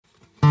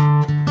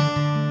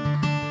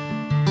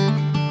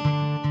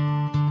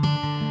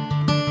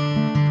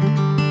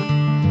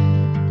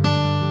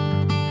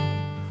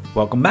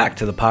Welcome back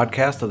to the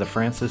podcast of the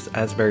Francis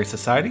Asbury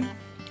Society.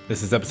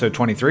 This is episode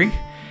 23.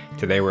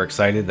 Today we're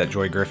excited that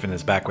Joy Griffin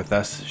is back with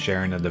us,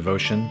 sharing a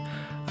devotion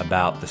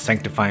about the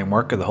sanctifying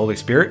work of the Holy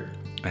Spirit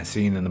as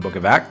seen in the book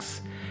of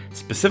Acts,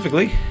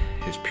 specifically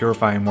his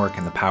purifying work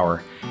and the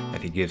power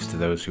that he gives to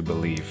those who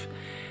believe.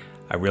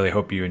 I really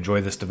hope you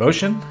enjoy this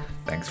devotion.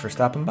 Thanks for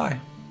stopping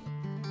by.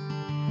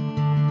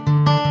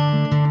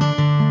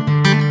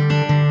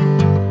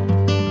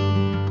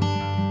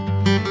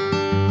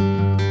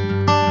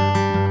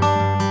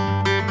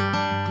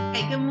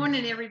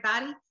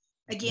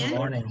 Again. Good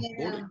morning.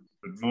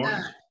 Good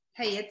morning.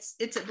 Hey,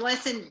 it's a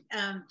blessing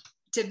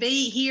to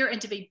be here and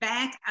to be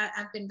back.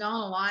 I've been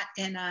gone a lot,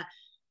 and I'm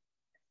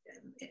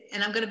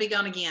going to be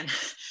gone again.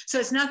 So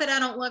it's not that I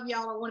don't love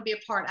y'all or want to be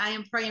a part. I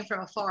am praying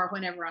from afar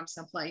whenever I'm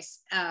someplace.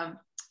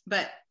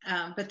 But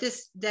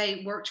this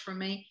day worked for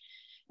me,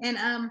 and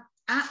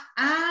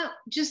I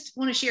just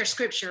want to share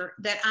scripture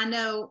that I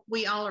know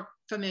we all are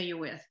familiar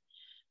with,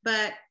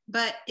 but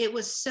it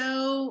was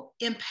so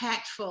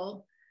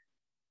impactful.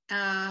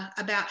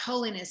 About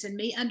holiness and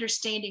me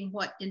understanding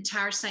what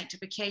entire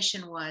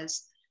sanctification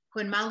was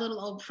when my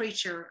little old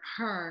preacher,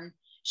 Hearn,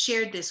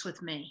 shared this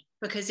with me,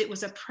 because it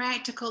was a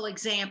practical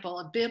example,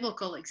 a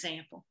biblical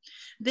example.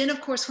 Then,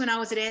 of course, when I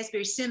was at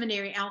Asbury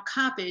Seminary, Al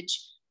Coppage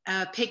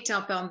picked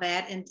up on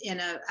that in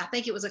I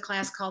think it was a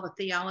class called the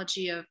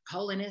Theology of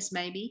Holiness,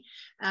 maybe,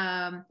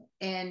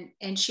 and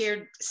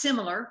shared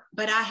similar.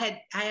 But I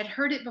had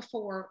heard it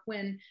before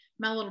when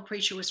my little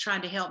preacher was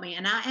trying to help me,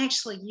 and I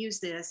actually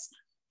used this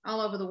all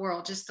over the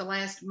world. Just the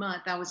last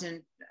month, I was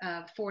in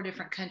 4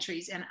 different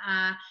countries, and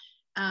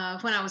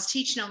when I was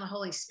teaching on the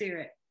Holy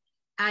Spirit,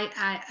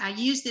 I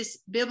used this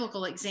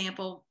biblical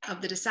example of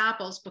the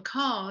disciples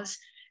because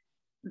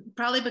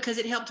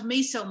it helped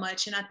me so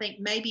much, and I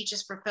think maybe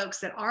just for folks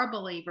that are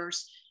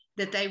believers,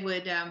 that they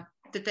would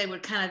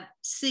kind of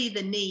see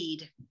the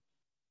need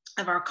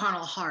of our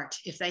carnal heart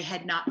if they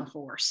had not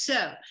before.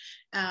 So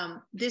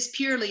this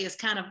purely is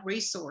kind of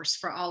resource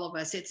for all of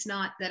us. It's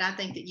not that I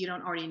think that you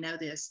don't already know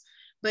this,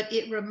 but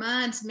it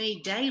reminds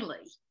me daily,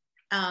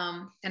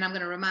 and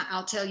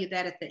I'll tell you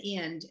that at the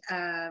end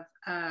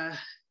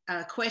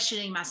of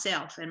questioning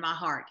myself and my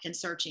heart and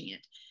searching it.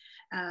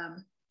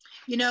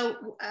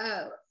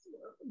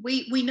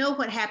 We know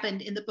what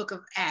happened in the book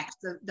of Acts,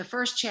 the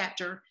first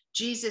chapter.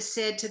 Jesus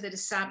said to the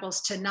disciples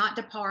to not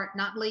depart,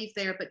 not leave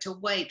there, but to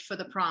wait for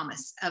the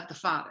promise of the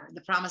Father,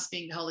 the promise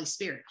being the Holy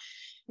Spirit.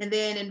 And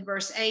then in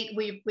verse 8,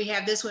 we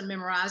have this one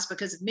memorized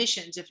because of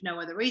missions, if no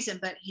other reason,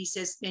 but he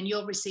says, and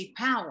you'll receive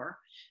power,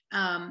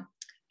 and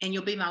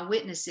you'll be my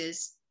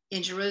witnesses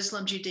in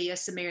Jerusalem, Judea,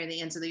 Samaria, and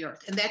the ends of the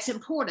earth. And that's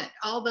important.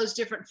 All those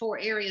different 4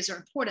 areas are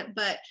important,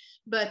 but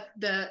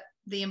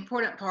the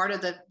important part, or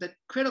the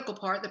critical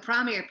part, the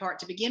primary part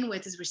to begin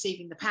with, is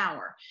receiving the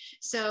power.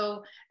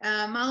 So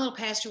my little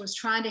pastor was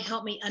trying to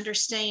help me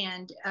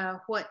understand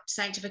what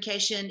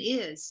sanctification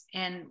is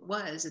and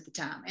was at the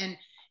time.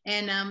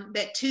 And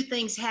that 2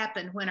 things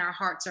happen when our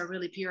hearts are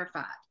really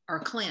purified or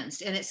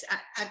cleansed. And it's,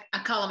 I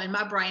call them, in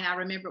my brain, I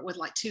remember it with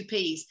like 2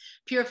 P's: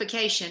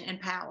 purification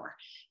and power,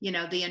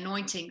 the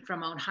anointing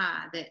from on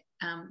high that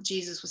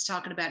Jesus was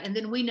talking about. And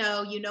then we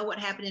know, what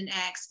happened in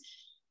Acts.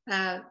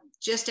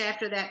 Just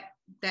after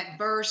that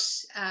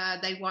verse,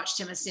 they watched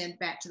him ascend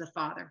back to the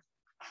Father.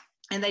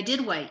 And they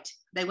did wait.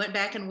 They went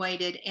back and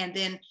waited. And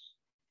then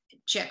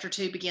chapter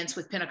 2 begins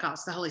with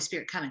Pentecost, the Holy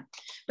Spirit coming.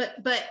 But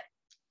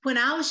when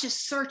I was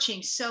just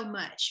searching so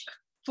much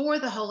for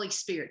the Holy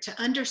Spirit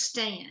to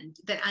understand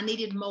that I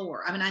needed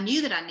more, I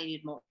knew that I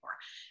needed more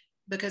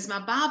because my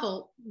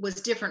Bible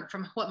was different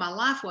from what my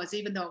life was,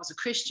 even though I was a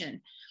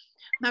Christian.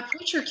 My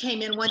preacher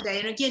came in one day,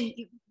 and again,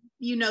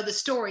 you know the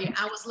story.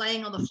 I was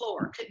laying on the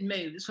floor, couldn't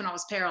move. This is when I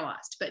was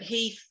paralyzed, but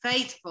he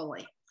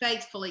faithfully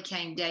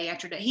came day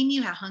after day. He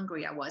knew how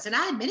hungry I was, and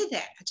I admitted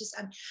that.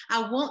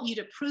 I want you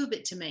to prove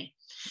it to me.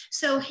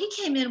 So he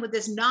came in with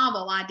this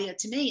novel idea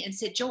to me and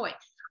said, Joy,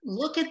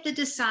 look at the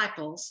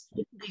disciples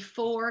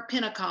before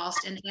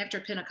Pentecost and after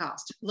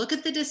Pentecost. Look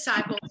at the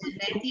disciples in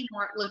Matthew,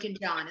 Mark, Luke, and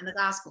John in the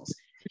Gospels.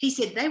 He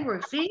said they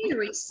were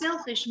very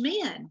selfish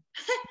men.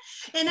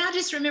 And I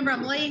just remember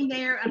I'm laying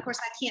there. Of course,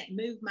 I can't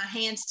move my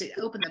hands to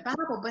open the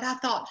Bible, but I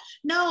thought,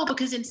 no,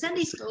 because in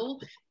Sunday school,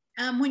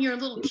 when you're a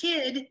little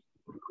kid,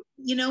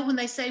 when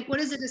they say, what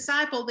is a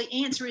disciple? The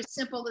answer is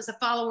simple as a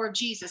follower of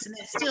Jesus. And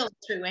that's still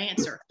a true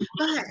answer.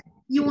 But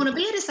you want to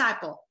be a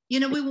disciple.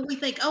 We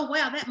think, oh,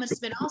 wow, that must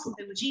have been awesome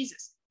to be with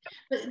Jesus.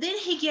 But then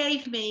he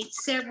gave me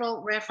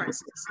several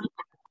references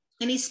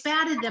and he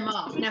spouted them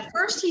off. Now,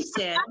 first he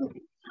said,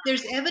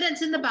 there's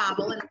evidence in the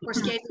Bible, and of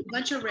course gave a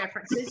bunch of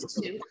references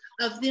too,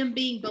 of them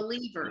being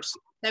believers.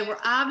 They were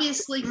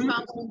obviously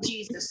following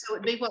Jesus. So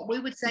it'd be what we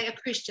would say a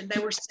Christian.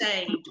 They were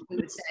saved, we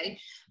would say,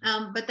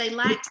 but they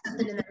lacked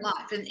something in their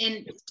life. And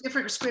in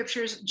different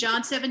scriptures,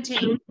 John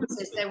 17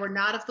 says they were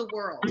not of the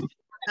world.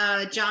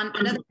 John,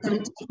 another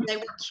 17, they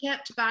were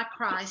kept by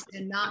Christ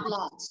and not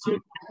lost.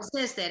 It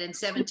says that in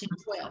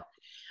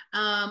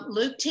 17:12.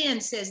 Luke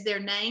 10 says their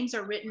names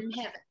are written in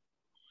heaven.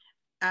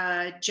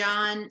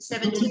 John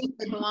 17,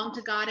 they belong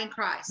to God in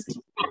Christ.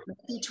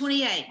 Matthew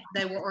 28,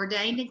 they were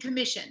ordained and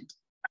commissioned.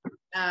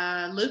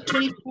 Luke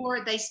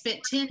 24, they spent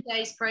 10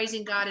 days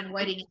praising God and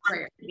waiting in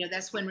prayer.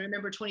 That's when,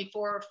 remember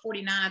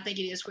 24:49, I think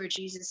it is, where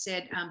Jesus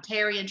said,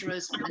 tarry in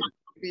Jerusalem and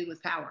be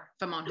with power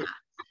from on high.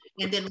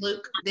 And then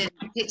Luke then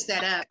picks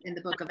that up in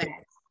the book of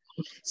Acts.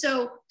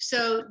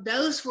 So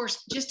those were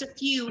just a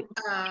few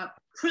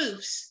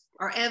proofs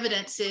or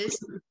evidences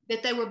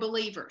that they were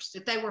believers,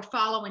 that they were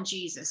following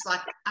Jesus,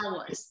 like I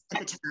was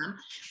at the time,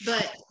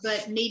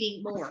 but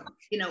needing more,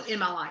 in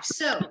my life.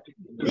 So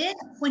then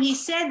when he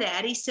said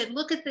that, he said,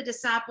 look at the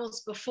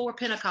disciples before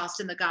Pentecost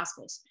in the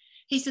Gospels.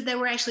 He said they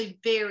were actually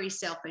very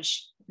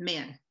selfish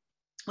men.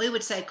 We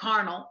would say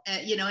carnal,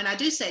 and I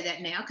do say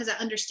that now because I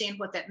understand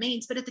what that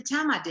means, but at the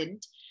time I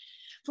didn't.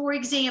 For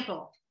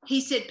example,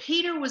 he said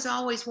Peter was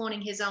always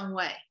wanting his own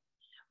way.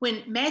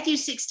 When Matthew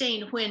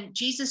 16, when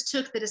Jesus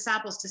took the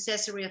disciples to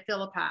Caesarea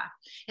Philippi,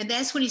 and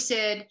that's when he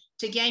said,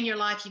 to gain your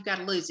life, you've got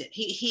to lose it.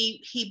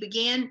 He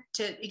began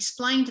to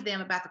explain to them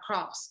about the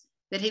cross,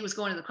 that he was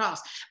going to the cross,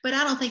 but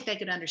I don't think they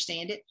could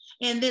understand it.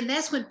 And then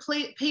that's when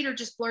Peter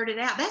just blurted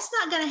out, that's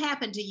not going to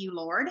happen to you,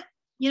 Lord.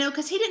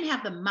 Because he didn't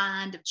have the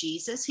mind of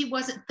Jesus. He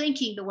wasn't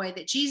thinking the way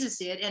that Jesus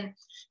did. And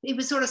he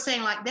was sort of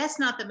saying, like, that's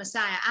not the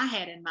Messiah I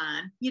had in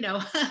mind.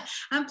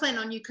 I'm planning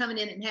on you coming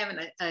in and having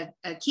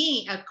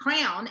a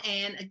crown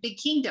and a big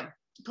kingdom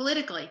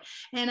politically.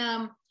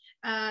 And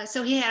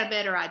so he had a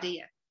better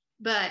idea.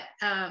 But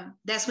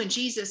that's when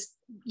Jesus,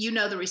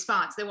 the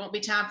response. There won't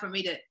be time for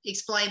me to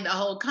explain the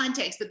whole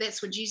context, but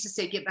that's when Jesus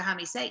said, get behind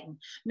me, Satan.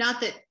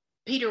 Not that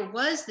Peter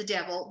was the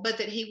devil, but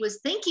that he was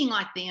thinking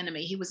like the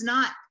enemy. He was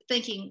not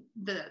thinking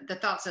the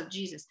thoughts of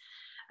Jesus.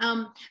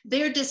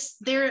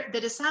 The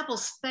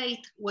disciples' faith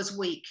was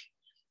weak.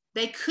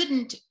 They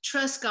couldn't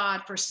trust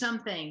God for some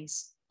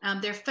things.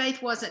 Their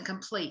faith wasn't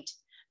complete.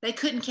 They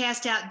couldn't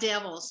cast out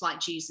devils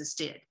like Jesus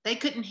did. They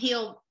couldn't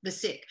heal the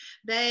sick.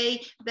 They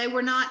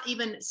were not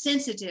even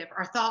sensitive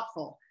or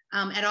thoughtful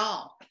at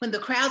all. When the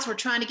crowds were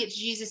trying to get to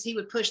Jesus, they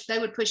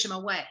would push him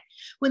away.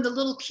 When the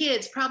little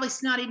kids, probably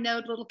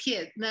snotty-nosed little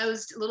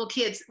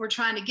kids were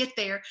trying to get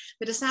there,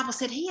 the disciples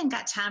said, he ain't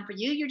got time for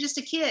you. You're just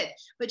a kid.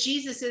 But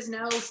Jesus says,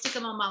 no, stick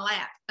them on my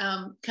lap.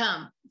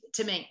 Come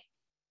to me.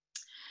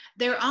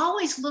 They're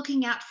always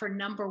looking out for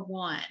number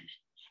one.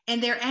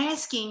 And they're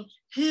asking,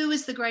 who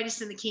is the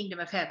greatest in the kingdom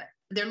of heaven?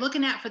 They're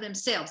looking out for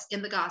themselves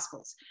in the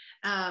Gospels.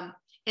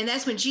 And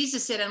that's when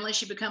Jesus said,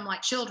 unless you become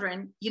like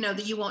children,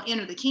 that you won't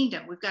enter the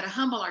kingdom. We've got to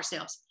humble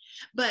ourselves.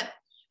 But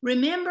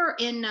remember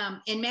in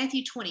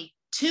Matthew 20,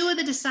 two of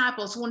the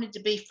disciples wanted to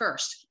be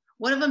first.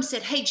 One of them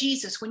said, hey,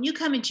 Jesus, when you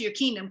come into your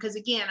kingdom, because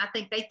again, I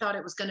think they thought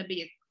it was going to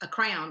be a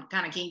crown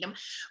kind of kingdom.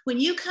 When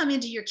you come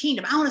into your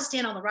kingdom, I want to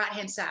stand on the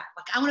right-hand side.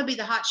 Like, I want to be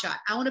the hot shot.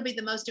 I want to be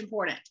the most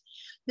important.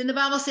 Then the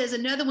Bible says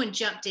another one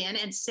jumped in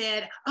and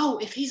said, oh,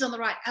 if he's on the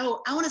right,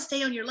 oh, I want to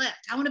stay on your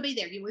left. I want to be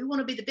there. We want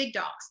to be the big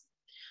dogs.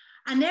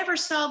 I never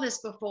saw this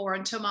before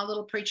until my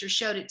little preacher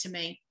showed it to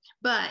me.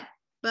 But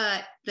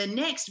the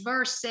next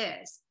verse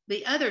says,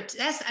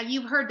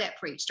 you've heard that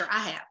preached, or I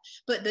have.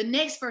 But the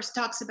next verse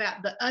talks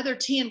about the other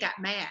 10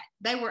 got mad.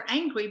 They were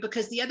angry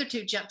because the other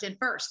 2 jumped in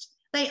first.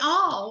 They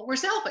all were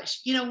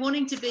selfish,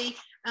 wanting to be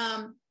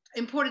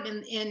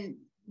important in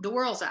the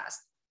world's eyes.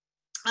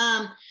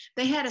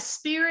 They had a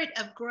spirit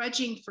of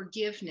grudging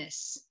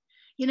forgiveness.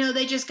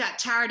 They just got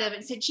tired of it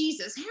and said,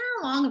 Jesus,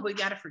 how long have we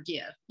got to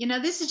forgive?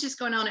 This is just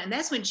going on. And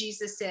that's when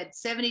Jesus said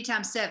 70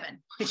 times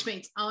 7, which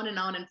means on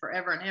and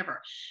forever and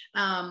ever.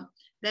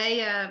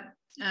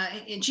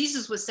 And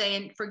Jesus was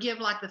saying, forgive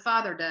like the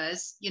Father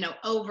does,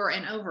 over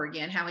and over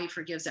again, how he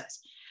forgives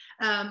us.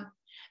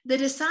 The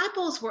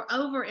disciples were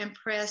over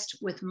impressed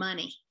with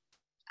money.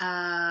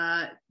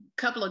 A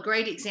couple of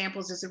great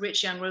examples is the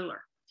rich young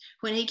ruler.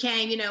 When he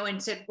came,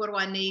 and said, what do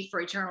I need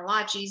for eternal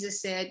life?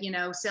 Jesus said,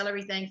 sell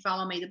everything,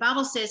 follow me. The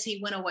Bible says he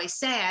went away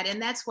sad,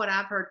 and that's what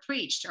I've heard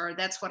preached, or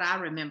that's what I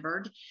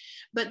remembered.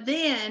 But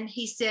then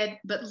he said,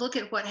 but look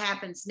at what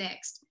happens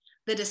next.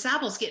 The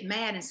disciples get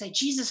mad and say,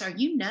 Jesus, are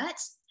you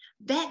nuts?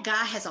 That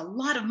guy has a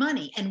lot of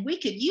money, and we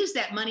could use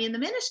that money in the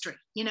ministry,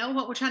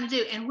 what we're trying to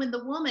do. And when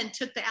the woman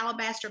took the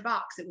alabaster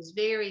box, it was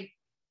very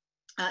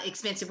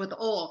expensive with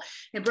the oil,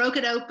 and broke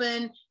it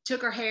open,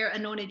 took her hair,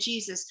 anointed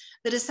Jesus.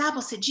 The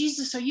disciples said,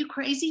 Jesus, are you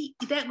crazy?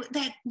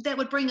 That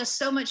would bring us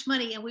so much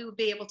money, and we would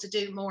be able to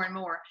do more and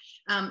more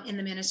in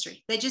the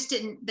ministry. They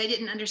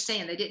didn't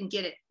understand. They didn't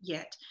get it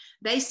yet.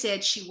 They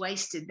said she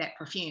wasted that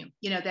perfume,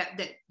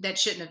 that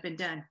shouldn't have been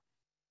done.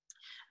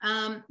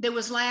 There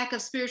was lack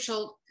of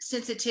spiritual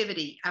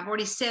sensitivity. I've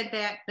already said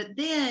that, but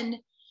then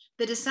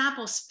the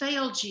disciples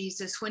failed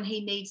Jesus when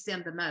he needs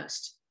them the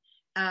most.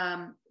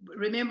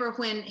 Remember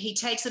when he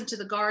takes them to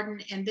the garden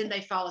and then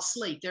they fall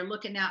asleep. They're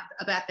looking out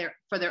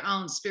for their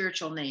own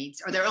spiritual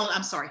needs, or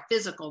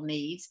physical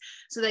needs.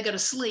 So they go to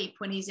sleep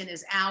when he's in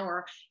his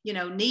hour,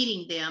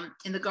 needing them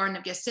in the Garden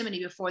of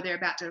Gethsemane before they're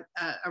about to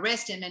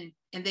arrest him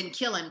and then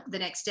kill him the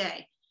next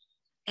day.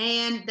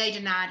 And they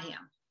denied him.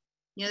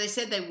 They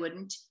said they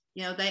wouldn't.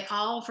 They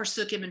all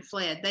forsook him and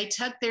fled. They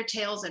tucked their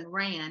tails and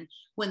ran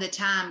when the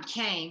time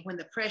came, when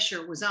the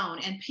pressure was on.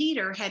 And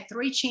Peter had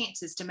 3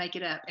 chances to make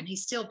it up, and he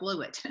still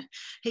blew it.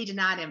 He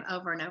denied him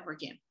over and over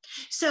again.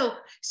 So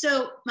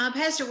my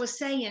pastor was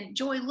saying,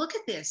 Joy, look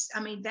at this.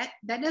 I mean, that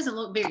doesn't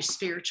look very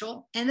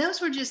spiritual. And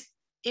those were just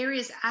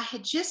areas I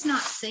had just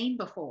not seen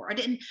before. I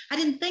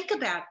didn't think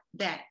about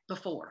that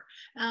before.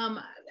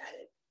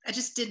 I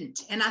just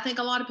didn't. And I think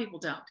a lot of people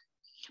don't.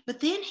 But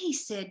then he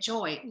said,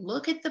 Joy,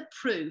 look at the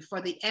proof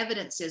or the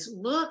evidences.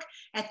 Look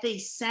at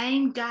these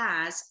same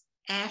guys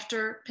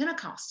after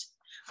Pentecost.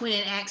 When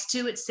in Acts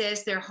 2, it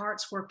says their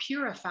hearts were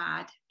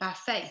purified by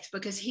faith,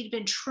 because he'd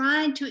been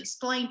trying to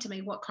explain to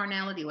me what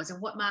carnality was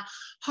and what my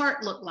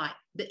heart looked like,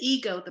 the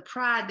ego, the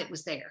pride that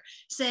was there,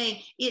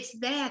 saying it's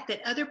that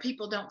other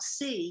people don't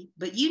see,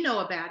 but you know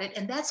about it.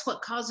 And that's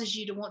what causes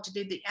you to want to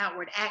do the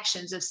outward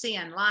actions of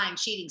sin, lying,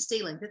 cheating,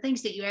 stealing, the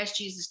things that you ask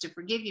Jesus to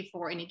forgive you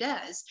for, and he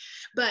does.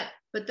 But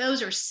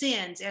those are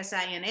sins,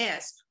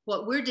 S-I-N-S.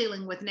 What we're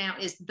dealing with now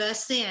is the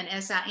sin,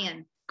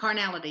 S-I-N,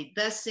 carnality,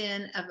 the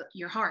sin of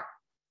your heart.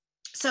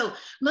 So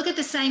look at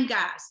the same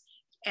guys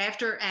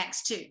after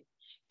Acts 2.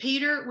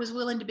 Peter was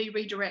willing to be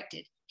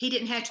redirected. He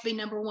didn't have to be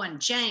number 1.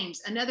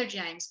 James, another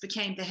James,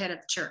 became the head of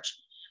the church.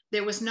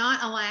 There was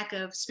not a lack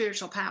of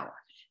spiritual power.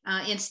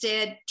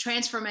 Instead,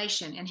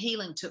 transformation and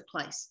healing took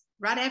place.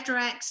 Right after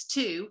Acts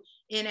 2,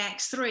 in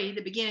Acts 3,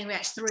 the beginning of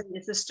Acts 3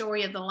 is the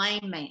story of the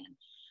lame man.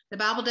 The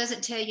Bible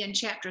doesn't tell you in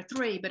chapter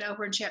 3, but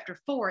over in chapter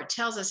 4, it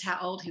tells us how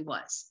old he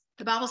was.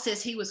 The Bible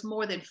says he was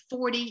more than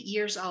 40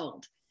 years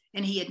old.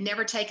 And he had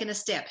never taken a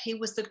step. He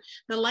was the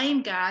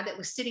lame guy that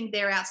was sitting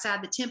there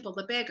outside the temple,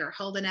 the beggar,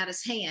 holding out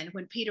his hand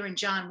when Peter and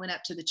John went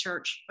up to the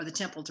church or the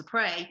temple to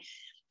pray.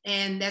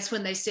 And that's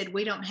when they said,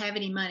 we don't have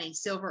any money,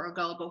 silver or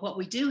gold, but what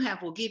we do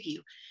have we'll give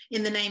you.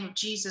 In the name of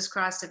Jesus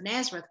Christ of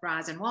Nazareth,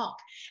 rise and walk.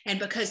 And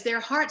because their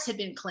hearts had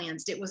been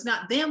cleansed, it was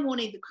not them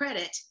wanting the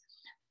credit.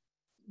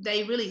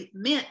 They really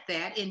meant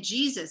that in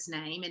Jesus'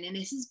 name and in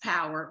his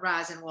power,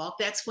 rise and walk.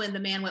 That's when the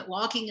man went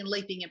walking and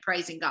leaping and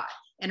praising God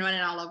and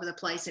running all over the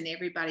place, and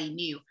everybody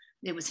knew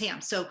it was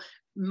him. So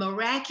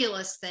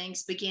miraculous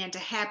things began to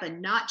happen.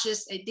 Not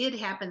just, it did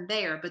happen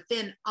there, but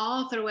then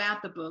all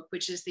throughout the book,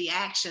 which is the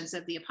actions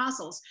of the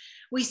apostles,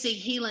 we see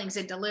healings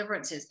and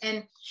deliverances.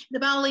 And the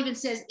Bible even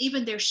says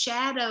even their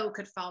shadow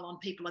could fall on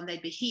people and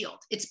they'd be healed.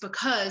 It's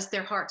because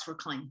their hearts were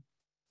clean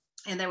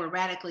and they were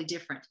radically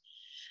different.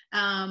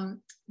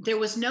 There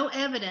was no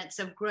evidence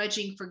of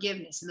grudging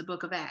forgiveness in the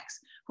book of Acts.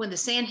 When the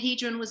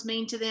Sanhedrin was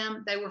mean to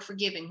them, they were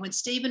forgiving. When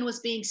Stephen was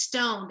being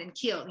stoned and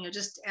killed,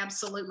 just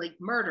absolutely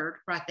murdered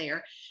right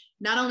there,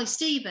 not only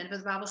Stephen, but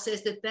the Bible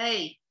says that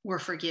they were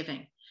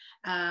forgiving.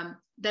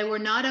 They were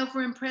not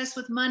overimpressed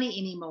with money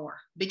anymore.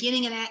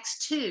 Beginning in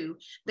Acts 2,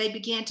 they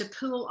began to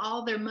pool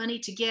all their money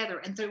together.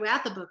 And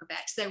throughout the book of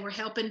Acts, they were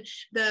helping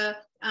the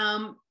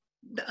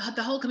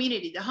whole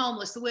community, the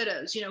homeless, the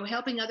widows,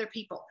 helping other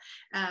people.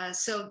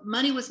 So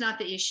money was not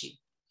the issue.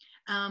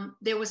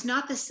 There was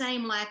not the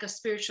same lack of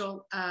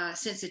spiritual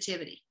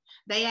sensitivity.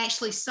 They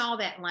actually saw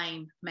that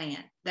lame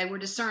man. They were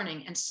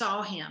discerning and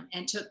saw him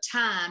and took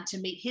time to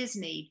meet his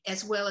need,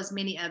 as well as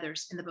many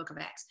others in the book of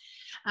Acts.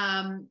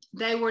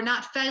 They were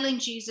not failing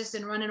Jesus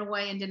and running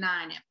away and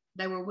denying him.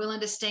 They were willing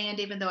to stand,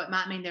 even though it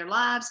might mean their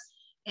lives,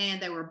 and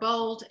they were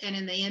bold. And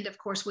in the end, of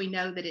course, we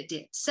know that it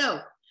did.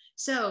 So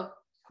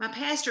my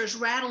pastor is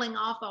rattling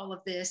off all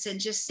of this and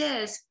just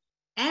says,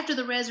 after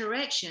the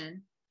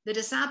resurrection, the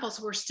disciples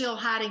were still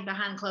hiding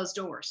behind closed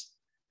doors.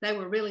 They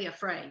were really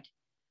afraid,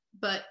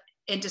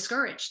 and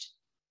discouraged.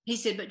 He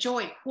said, but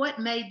Joy, what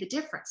made the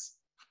difference?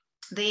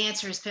 The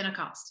answer is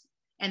Pentecost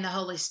and the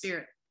Holy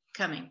Spirit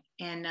coming.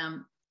 And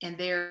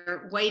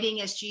they're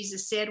waiting, as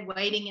Jesus said,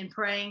 waiting and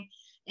praying.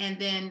 And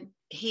then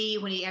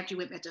after he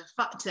went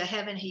back to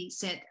heaven, he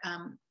sent,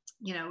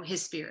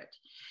 his Spirit.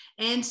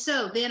 And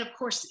so then, of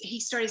course, he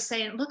started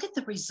saying, look at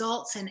the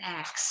results in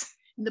Acts,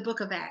 in the book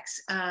of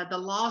Acts. The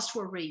lost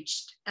were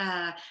reached.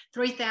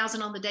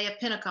 3,000 on the day of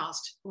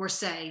Pentecost were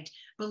saved.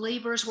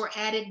 Believers were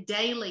added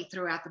daily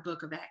throughout the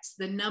book of Acts.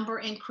 The number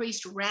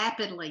increased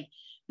rapidly.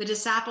 The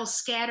disciples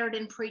scattered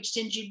and preached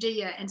in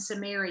Judea and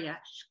Samaria.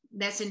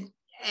 That's in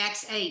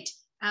Acts 8.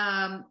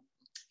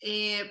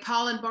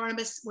 Paul and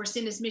Barnabas were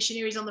sent as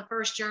missionaries on the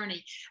first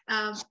journey.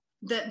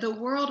 The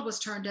world was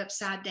turned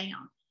upside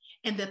down.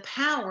 And the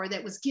power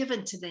that was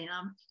given to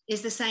them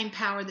is the same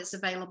power that's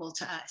available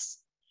to us.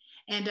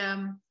 And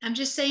I'm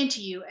just saying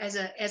to you, as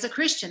a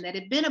Christian that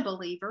had been a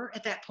believer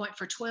at that point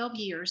for 12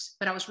 years,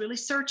 but I was really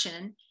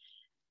searching,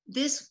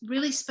 this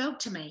really spoke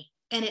to me.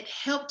 And it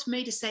helped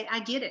me to say,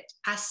 I get it.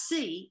 I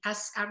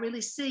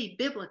really see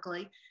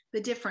biblically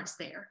the difference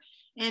there.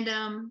 And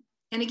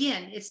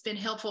again, it's been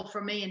helpful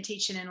for me in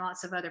teaching in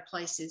lots of other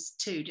places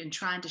too, and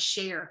trying to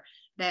share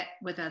that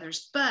with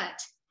others.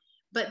 But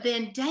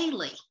then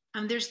daily,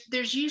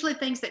 there's usually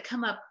things that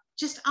come up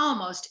just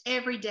almost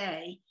every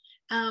day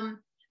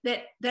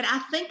that I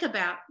think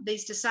about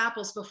these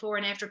disciples before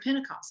and after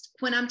Pentecost,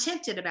 when I'm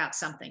tempted about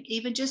something,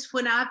 even just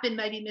when I've been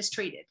maybe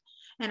mistreated.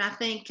 And I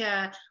think,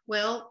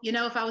 well,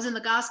 if I was in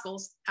the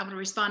Gospels, I would have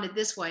responded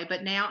this way.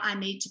 But now I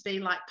need to be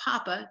like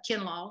Papa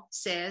Kinlaw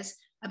says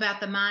about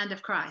the mind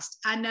of Christ.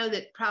 I know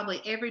that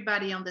probably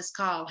everybody on this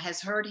call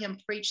has heard him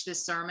preach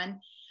this sermon,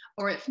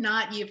 or if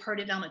not, you've heard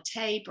it on a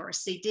tape or a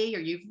CD, or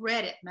you've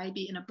read it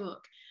maybe in a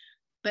book.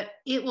 But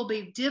it will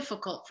be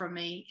difficult for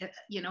me,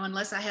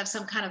 unless I have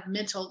some kind of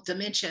mental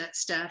dementia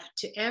stuff,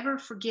 to ever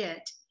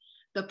forget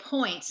the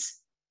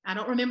points. I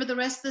don't remember the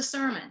rest of the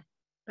sermon,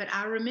 but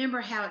I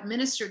remember how it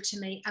ministered to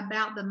me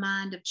about the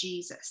mind of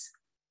Jesus.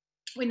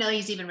 We know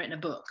he's even written a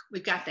book.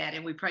 We've got that,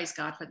 and we praise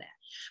God for that.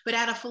 But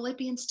out of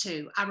Philippians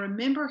 2, I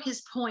remember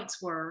his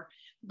points were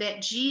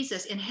that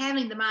Jesus, in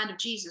having the mind of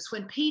Jesus,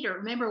 when Peter,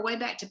 remember way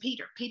back to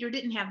Peter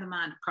didn't have the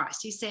mind of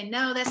Christ. He's saying,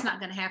 no, that's not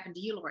going to happen to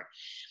you, Lord.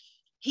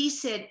 He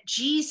said,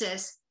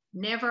 Jesus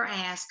never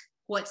asked,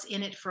 what's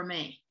in it for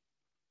me?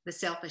 The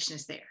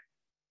selfishness there.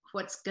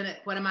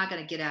 What am I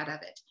going to get out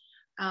of it?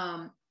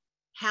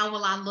 How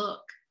will I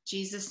look?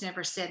 Jesus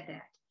never said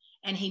that.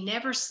 And he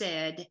never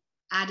said,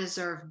 I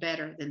deserve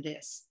better than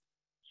this.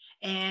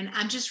 And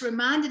I'm just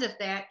reminded of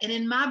that. And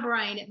in my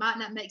brain, it might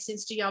not make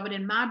sense to y'all, but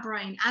in my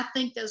brain, I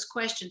think those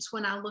questions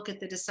when I look at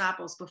the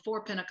disciples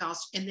before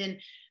Pentecost and then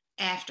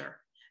after.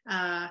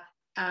 Am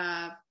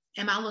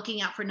I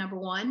looking out for number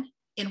one?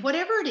 And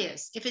whatever it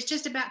is, if it's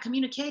just about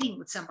communicating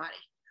with somebody,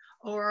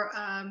 or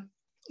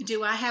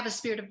do I have a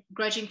spirit of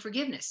grudging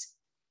forgiveness?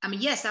 I mean,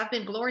 yes, I've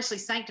been gloriously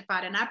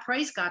sanctified, and I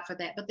praise God for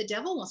that, but the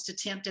devil wants to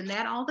tempt in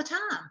that all the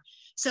time.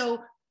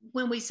 So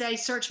when we say,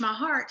 search my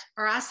heart,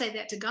 or I say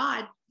that to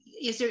God,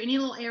 is there any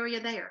little area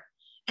there?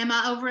 Am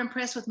I over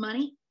impressed with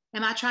money?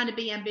 Am I trying to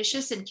be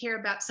ambitious and care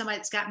about somebody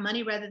that's got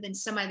money rather than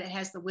somebody that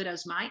has the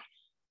widow's mite?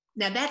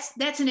 Now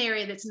that's an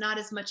area that's not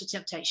as much a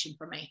temptation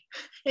for me.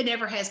 It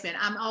never has been.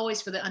 I'm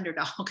always for the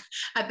underdog,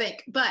 I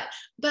think. But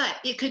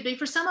it could be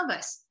for some of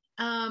us.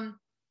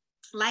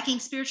 Lacking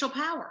spiritual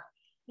power.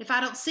 If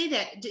I don't see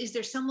that, is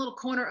there some little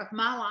corner of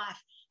my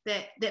life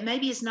that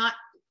maybe is not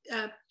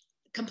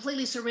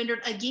completely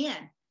surrendered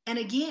again and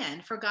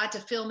again for God to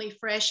fill me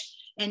fresh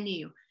and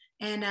new?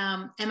 And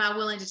am I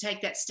willing to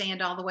take that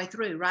stand all the way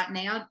through? Right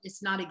now,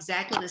 it's not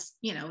exactly this,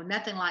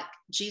 nothing like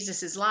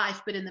Jesus's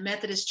life, but in the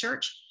Methodist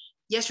Church,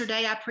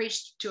 yesterday I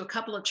preached to a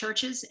couple of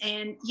churches,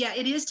 and yeah,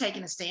 it is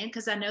taking a stand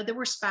because I know there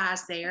were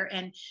spies there,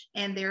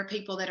 and there are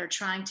people that are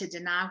trying to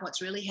deny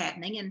what's really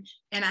happening,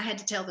 and I had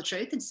to tell the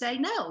truth and say,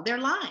 no, they're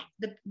lying.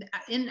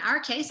 In our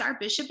case, our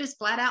bishop is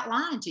flat out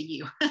lying to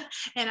you.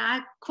 And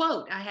I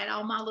had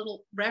all my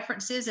little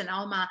references and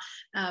all my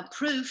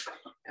proof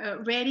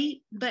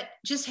ready, but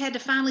just had to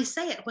finally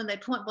say it when they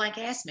point blank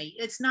asked me.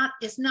 It's not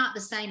the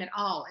same at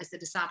all as the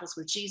disciples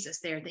with Jesus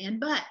there then,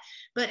 but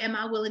am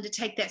I willing to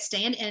take that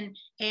stand and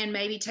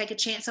maybe take a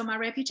chance on my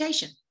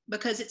reputation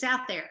because it's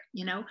out there,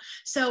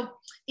 So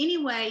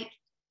anyway,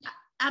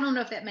 I don't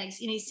know if that makes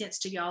any sense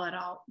to y'all at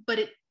all, but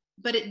it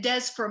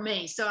does for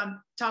me. So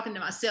I'm talking to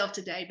myself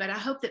today, but I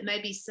hope that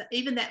maybe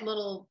even that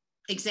little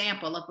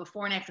example of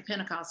before and after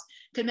Pentecost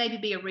could maybe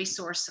be a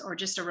resource or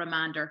just a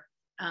reminder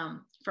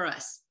for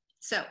us.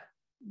 So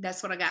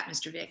that's what I got,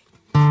 Mr. Vic.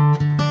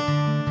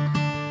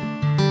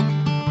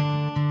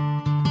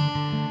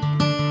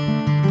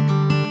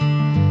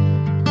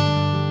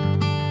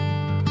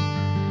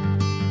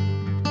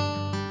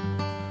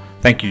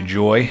 Thank you,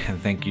 Joy, and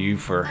thank you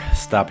for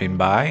stopping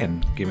by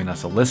and giving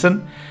us a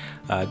listen.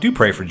 Do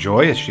pray for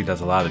Joy, as she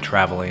does a lot of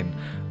traveling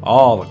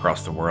all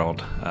across the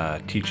world,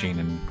 teaching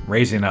and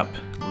raising up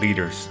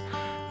leaders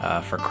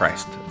for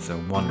Christ. It's a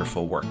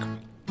wonderful work.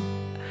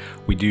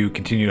 We do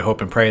continue to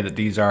hope and pray that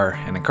these are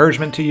an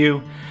encouragement to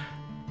you.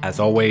 As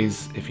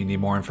always, if you need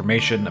more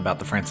information about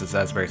the Francis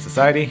Asbury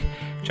Society,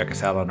 check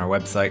us out on our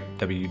website,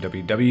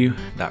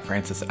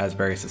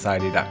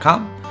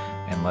 www.francisasburysociety.com,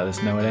 and let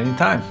us know at any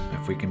time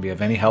if we can be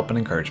of any help and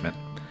encouragement.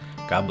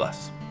 God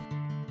bless.